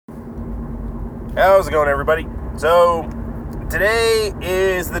How's it going, everybody? So, today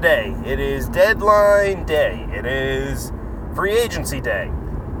is the day. It is deadline day. It is free agency day.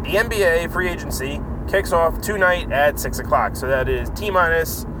 The NBA free agency kicks off tonight at 6 o'clock. So that is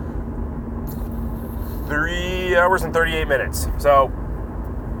T-minus 3 hours and 38 minutes. So,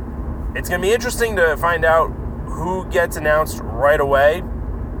 it's going to be interesting to find out who gets announced right away.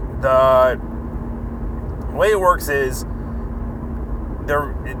 The way it works is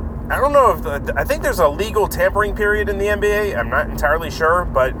I don't know I think there's a legal tampering period in the NBA. I'm not entirely sure,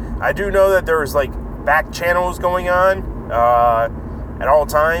 but I do know that there's back channels going on at all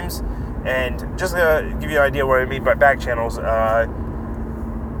times. And just to give you an idea what I mean by back channels, a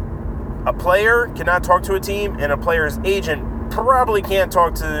player cannot talk to a team, and a player's agent probably can't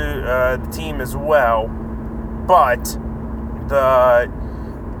talk to the team as well. But the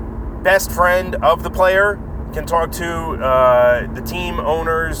best friend of the player can talk to the team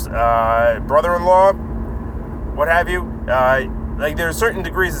owner's brother-in-law, what have you. There's certain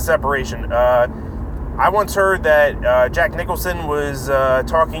degrees of separation. I once heard that Jack Nicholson was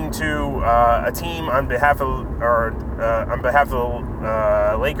talking to a team on behalf of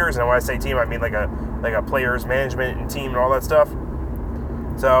the Lakers, and when I say team, I mean like a players management and team and all that stuff.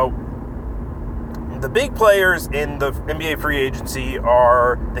 So the big players in the NBA free agency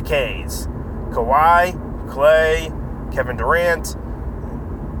are the Ks: Kawhi, Clay, Kevin Durant,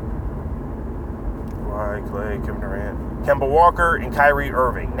 Kemba Walker, and Kyrie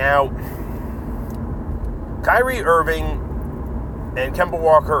Irving. Now, Kyrie Irving and Kemba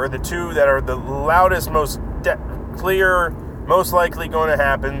Walker are the two that are the loudest, most clear, most likely going to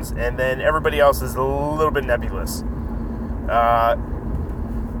happen, and then everybody else is a little bit nebulous.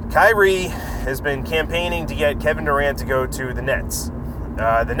 Kyrie has been campaigning to get Kevin Durant to go to the Nets.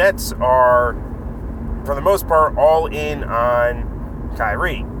 The Nets are, for the most part, all in on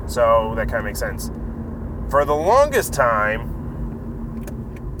Kyrie. So that kind of makes sense. For the longest time,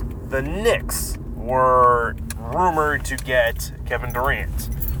 the Knicks were rumored to get Kevin Durant.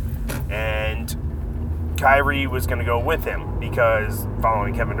 And Kyrie was going to go with him because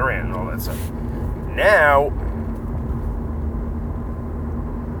following Kevin Durant and all that stuff. Now,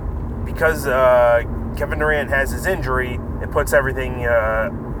 because Kevin Durant has his injury, it puts everything in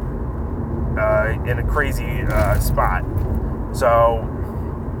a crazy spot. So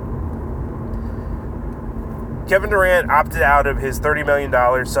Kevin Durant opted out of his $30 million,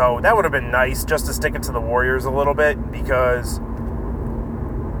 so that would have been nice just to stick it to the Warriors a little bit, because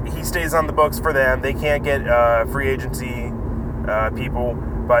he stays on the books for them. They can't get free agency people.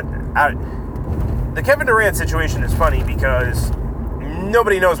 But the Kevin Durant situation is funny because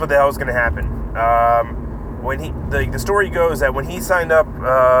nobody knows what the hell is going to happen. When the story goes that when he signed up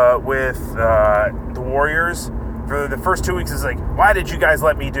with the Warriors, for the first 2 weeks, it's like, why did you guys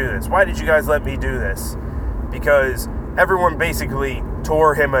let me do this? Why did you guys let me do this? Because everyone basically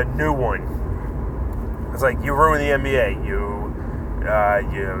tore him a new one. It's like, you ruined the NBA. You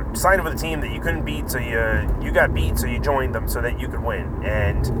signed with a team that you couldn't beat, so you got beat, so you joined them so that you could win.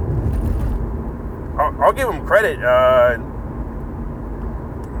 And I'll give him credit.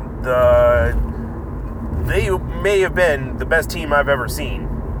 They may have been the best team I've ever seen,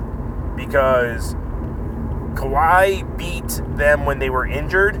 because Kawhi beat them when they were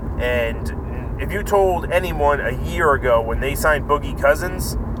injured. And if you told anyone a year ago when they signed Boogie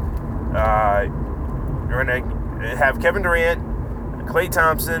Cousins, you're going to have Kevin Durant, Klay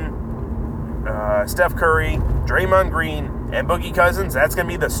Thompson, Steph Curry, Draymond Green, and Boogie Cousins, that's going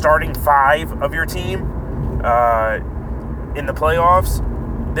to be the starting five of your team in the playoffs,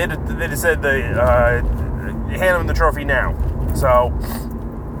 they'd have said, hand them the trophy now. So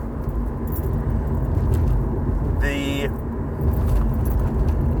the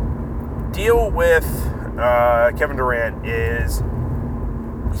deal with Kevin Durant is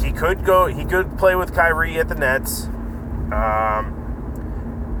he could play with Kyrie at the Nets. I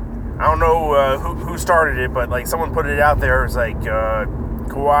don't know who started it, but someone put it out there. It was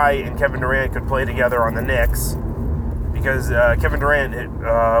Kawhi and Kevin Durant could play together on the Knicks, because Kevin Durant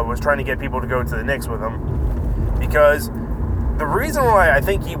was trying to get people to go to the Knicks with him. Because the reason why I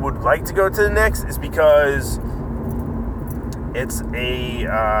think he would like to go to the Knicks is because it's a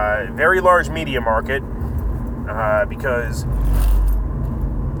very large media market. Because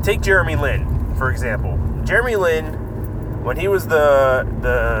take Jeremy Lin, for example. Jeremy Lin, when he was the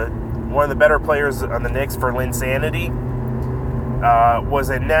one of the better players on the Knicks for Linsanity, was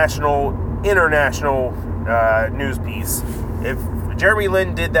a international news piece. If Jeremy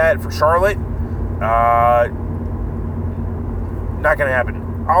Lin did that for Charlotte, not going to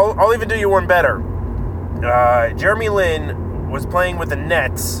happen. I'll even do you one better. Jeremy Lin was playing with the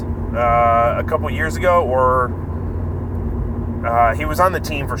Nets a couple years ago, or he was on the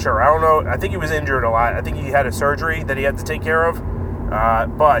team for sure. I don't know. I think he was injured a lot. I think he had a surgery that he had to take care of.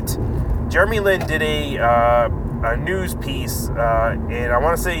 But Jeremy Lin did a news piece in, I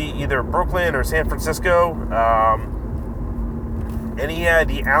want to say, either Brooklyn or San Francisco, and he had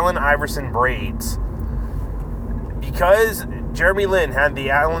the Allen Iverson braids. Because Jeremy Lin had the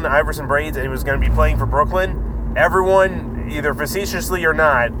Allen Iverson braids and he was going to be playing for Brooklyn, everyone, either facetiously or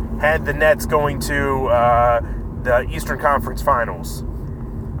not, had the Nets going to the Eastern Conference Finals.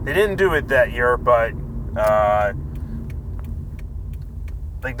 They didn't do it that year, but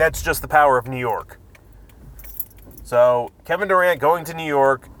that's just the power of New York. So Kevin Durant going to New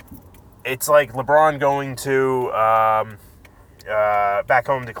York, it's like LeBron going to back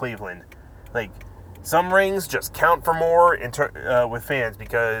home to Cleveland. Like, some rings just count for more with fans,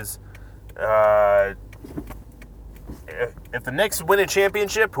 because if the Knicks win a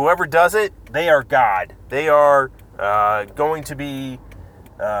championship, whoever does it, they are God. They are going to be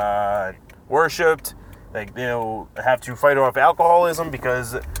worshipped. Like, they'll have to fight off alcoholism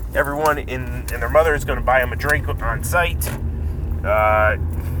because everyone and their mother is going to buy them a drink on site.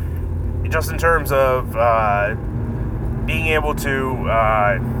 Just in terms of being able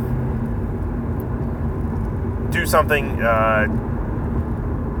to do something,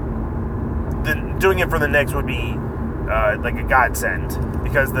 doing it for the Knicks would be like a godsend,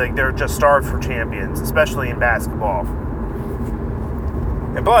 because they're just starved for champions, especially in basketball.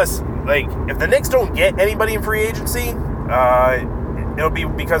 And plus, like, if the Knicks don't get anybody in free agency, it'll be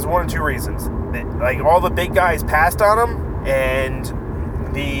because one of two reasons. Like, all the big guys passed on them, and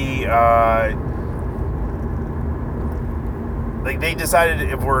they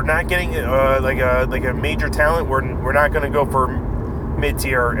decided, if we're not getting like a major talent, we're not going to go for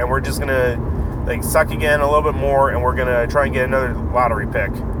mid-tier, and we're just going to suck again a little bit more, and we're going to try and get another lottery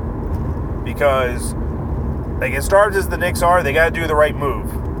pick. Because as starved as the Knicks are, they got to do the right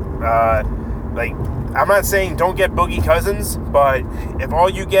move. I'm not saying don't get Boogie Cousins, but if all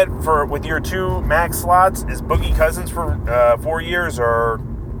you get with your 2 max slots is Boogie Cousins for 4 years, or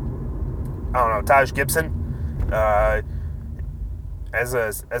I don't know, Taj Gibson as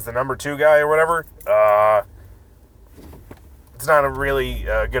the number 2 guy or whatever, it's not a really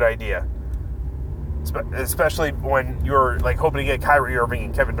good idea. Especially when you're hoping to get Kyrie Irving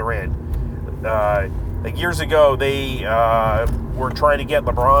and Kevin Durant. Years ago, they were trying to get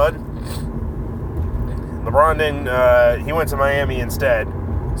LeBron. LeBron didn't. He went to Miami instead.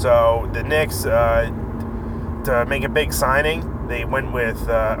 So the Knicks, to make a big signing, they went with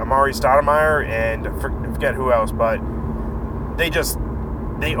Amari Stoudemire and forget who else, but they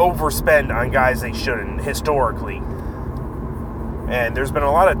overspend on guys they shouldn't, historically. And there's been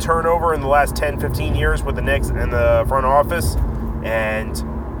a lot of turnover in the last 10, 15 years with the Knicks and the front office. And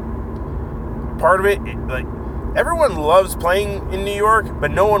part of it, everyone loves playing in New York,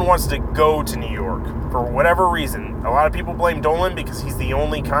 but no one wants to go to New York for whatever reason. A lot of people blame Dolan because he's the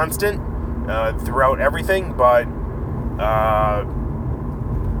only constant throughout everything, but I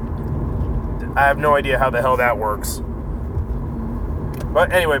have no idea how the hell that works.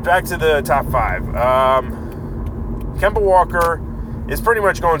 But anyway, back to the top 5. Kemba Walker is pretty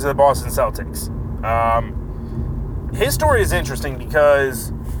much going to the Boston Celtics. His story is interesting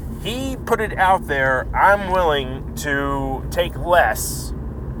because he put it out there, I'm willing to take less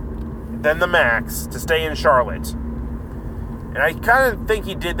than the max to stay in Charlotte. And I kind of think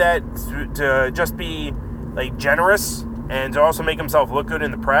he did that to just be generous and to also make himself look good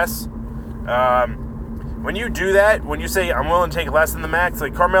in the press. When you do that, when you say I'm willing to take less than the max,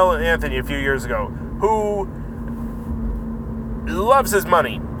 like Carmelo Anthony a few years ago, who loves his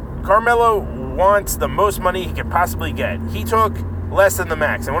money. Carmelo wants the most money he could possibly get. He took less than the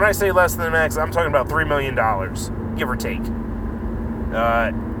max. And when I say less than the max, I'm talking about $3 million, give or take.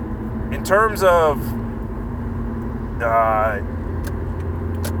 In terms of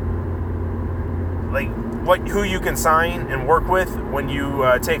who you can sign and work with when you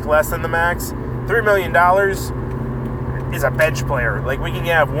take less than the max, $3 million is a bench player. We can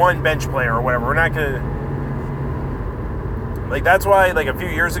have one bench player or whatever. We're not going to... that's why, a few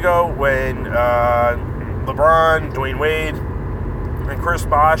years ago, when LeBron, Dwayne Wade, and Chris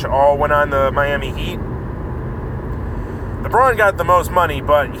Bosh all went on the Miami Heat, LeBron got the most money,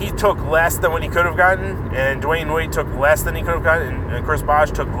 but he took less than what he could have gotten, and Dwayne Wade took less than he could have gotten, and Chris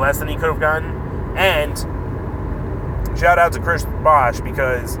Bosh took less than he could have gotten. And shout out to Chris Bosh,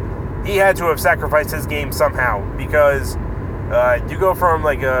 because he had to have sacrificed his game somehow, because you go from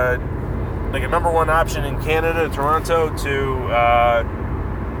a number 1 option in Canada, Toronto, to a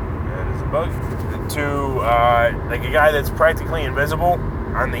guy that's practically invisible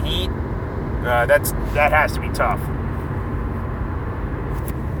on the Heat, that has to be tough.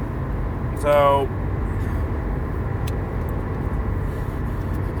 So,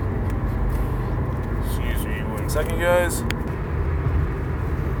 excuse me 1 second, guys.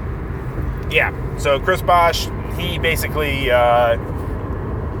 Yeah, so Chris Bosh, he basically,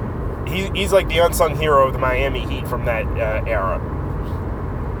 he's like the unsung hero of the Miami Heat from that era.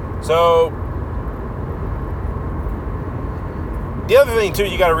 So, the other thing, too,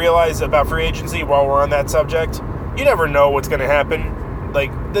 you got to realize about free agency while we're on that subject, you never know what's going to happen.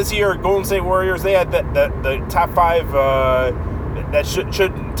 Like, this year, Golden State Warriors, they had the top 5 that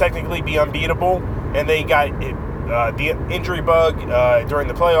should technically be unbeatable, and they got the injury bug during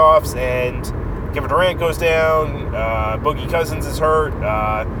the playoffs, and Kevin Durant goes down, Boogie Cousins is hurt,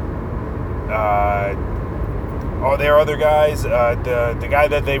 all their other guys, the guy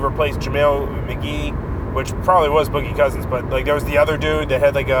that they replaced, JaVale McGee, which probably was Boogie Cousins, but like there was the other dude that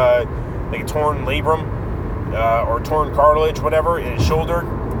had like a torn labrum or torn cartilage, whatever, in his shoulder.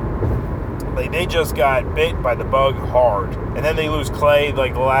 Like they just got bit by the bug hard, and then they lose Clay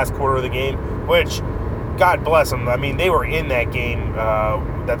like the last quarter of the game, which God bless them. I mean, they were in that game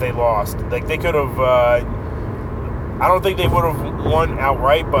that they lost. Like they could have. I don't think they would have won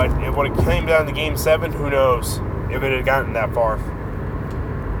outright, but when it came down to Game 7, who knows if it had gotten that far.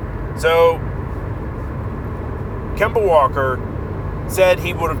 So, Kemba Walker said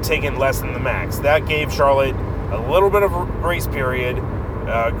he would have taken less than the max. That gave Charlotte a little bit of a grace period,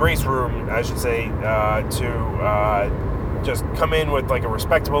 grace room, I should say, to just come in with like a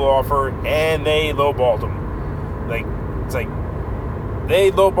respectable offer, and they lowballed him. It's like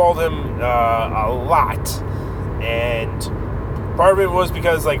they lowballed him a lot. And part of it was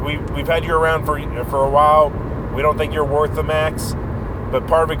because like we've had you around for a while. We don't think you're worth the max. But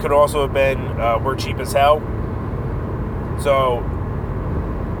part of it could also have been we're cheap as hell. So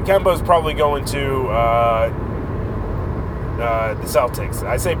Kemba's probably going to the Celtics.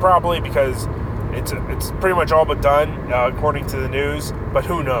 I say probably because it's pretty much all but done according to the news. But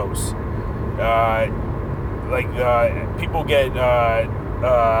who knows? People get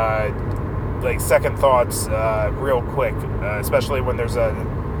like second thoughts real quick, especially when there's a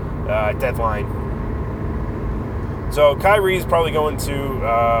deadline. So Kyrie's probably going to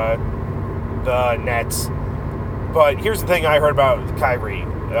the Nets. But here's the thing I heard about Kyrie.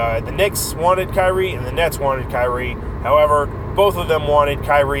 The Knicks wanted Kyrie and the Nets wanted Kyrie. However, both of them wanted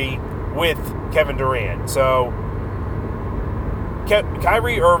Kyrie with Kevin Durant. So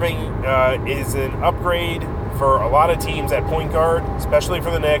Kyrie Irving is an upgrade for a lot of teams at point guard, especially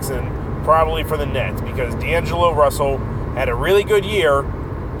for the Knicks and probably for the Nets, because D'Angelo Russell had a really good year,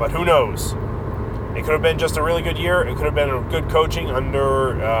 but who knows? It could have been just a really good year. It could have been a good coaching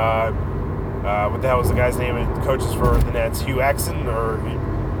under, what the hell was the guy's name? The coaches for the Nets, Hugh Jackson, or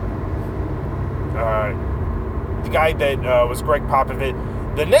the guy that was Greg Popovich.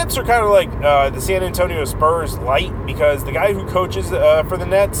 The Nets are kind of like the San Antonio Spurs light, because the guy who coaches for the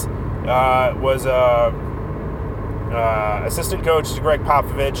Nets was assistant coach to Greg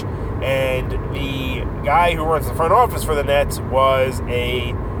Popovich, and the guy who runs the front office for the Nets was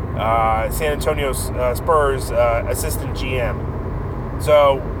a San Antonio Spurs assistant GM.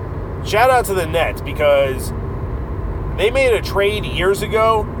 So, shout out to the Nets, because they made a trade years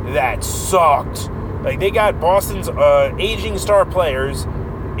ago that sucked. Like, they got Boston's aging star players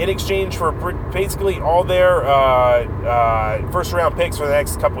in exchange for basically all their first-round picks for the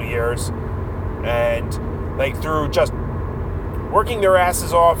next couple years. And, like, through just working their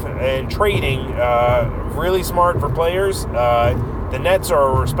asses off and trading really smart for players, the Nets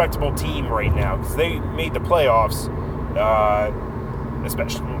are a respectable team right now, because they made the playoffs,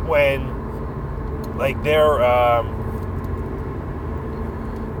 especially when like they're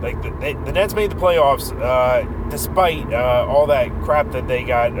the Nets made the playoffs despite all that crap that they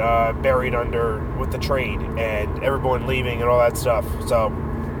got buried under with the trade and everyone leaving and all that stuff. So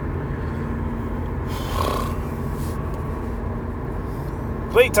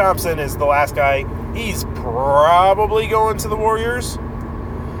Klay Thompson is the last guy. He's probably going to the Warriors.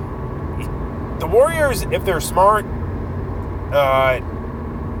 The Warriors, if they're smart,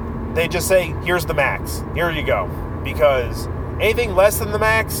 they just say, here's the max. Here you go. Because anything less than the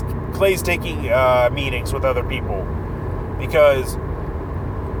max, Klay's taking meetings with other people. Because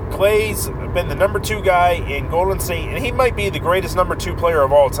Klay's been the number 2 guy in Golden State, and he might be the greatest number 2 player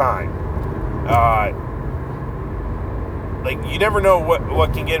of all time. Like, you never know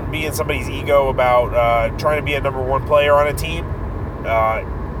what can be in somebody's ego about trying to be a number 1 player on a team.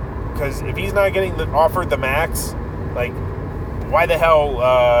 Because if he's not getting offered the max, like, why the hell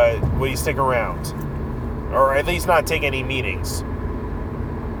would he stick around? Or at least not take any meetings.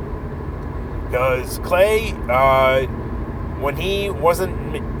 Because Klay, when he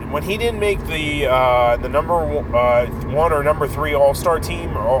didn't make the number 1 or number 3 All-Star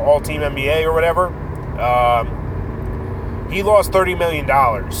team, or All-Team NBA or whatever, he lost $30 million.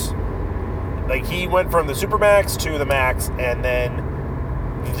 Like, he went from the Supermax to the Max, and then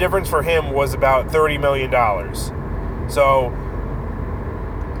the difference for him was about $30 million. So,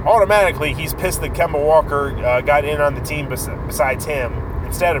 automatically, he's pissed that Kemba Walker got in on the team besides him,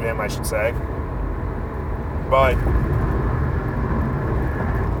 instead of him, I should say. But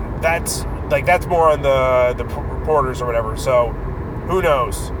that's more on the reporters or whatever. So, who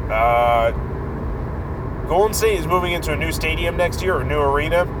knows? Golden State is moving into a new stadium next year, or a new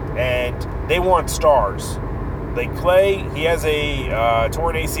arena, and they want stars. Like Klay, he has a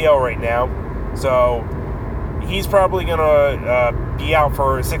torn ACL right now, so he's probably going to be out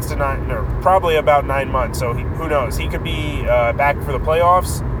for 6 to 9, or probably about 9 months. So who knows? He could be back for the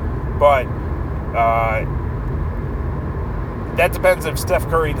playoffs, but that depends if Steph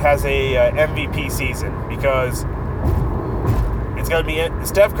Curry has a MVP season, because it's going to be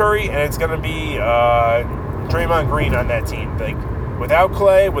Steph Curry and it's going to be Draymond Green on that team. Like, without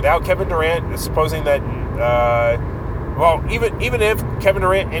Klay, without Kevin Durant, supposing that, even if Kevin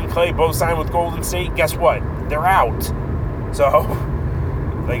Durant and Klay both sign with Golden State, guess what? They're out. So,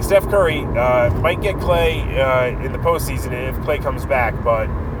 like, Steph Curry might get Klay in the postseason if Klay comes back, but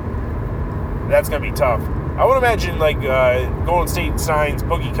that's going to be tough. I would imagine, like, Golden State signs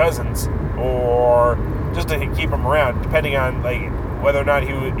Boogie Cousins, or just to keep him around, depending on, like, whether or not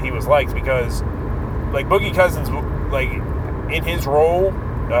he was liked, because, like, Boogie Cousins, like, in his role,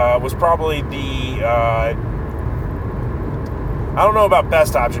 was probably the, I don't know about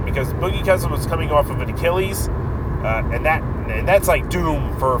best option, because Boogie Cousins was coming off of an Achilles, and that's like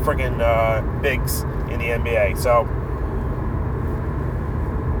doom for friggin' bigs in the NBA. So,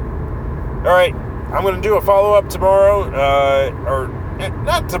 all right, I'm gonna do a follow up tomorrow, or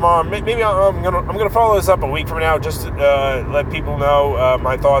not tomorrow. Maybe I'm gonna follow this up a week from now, just to let people know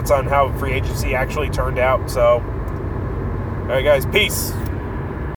my thoughts on how free agency actually turned out. So, all right, guys, peace.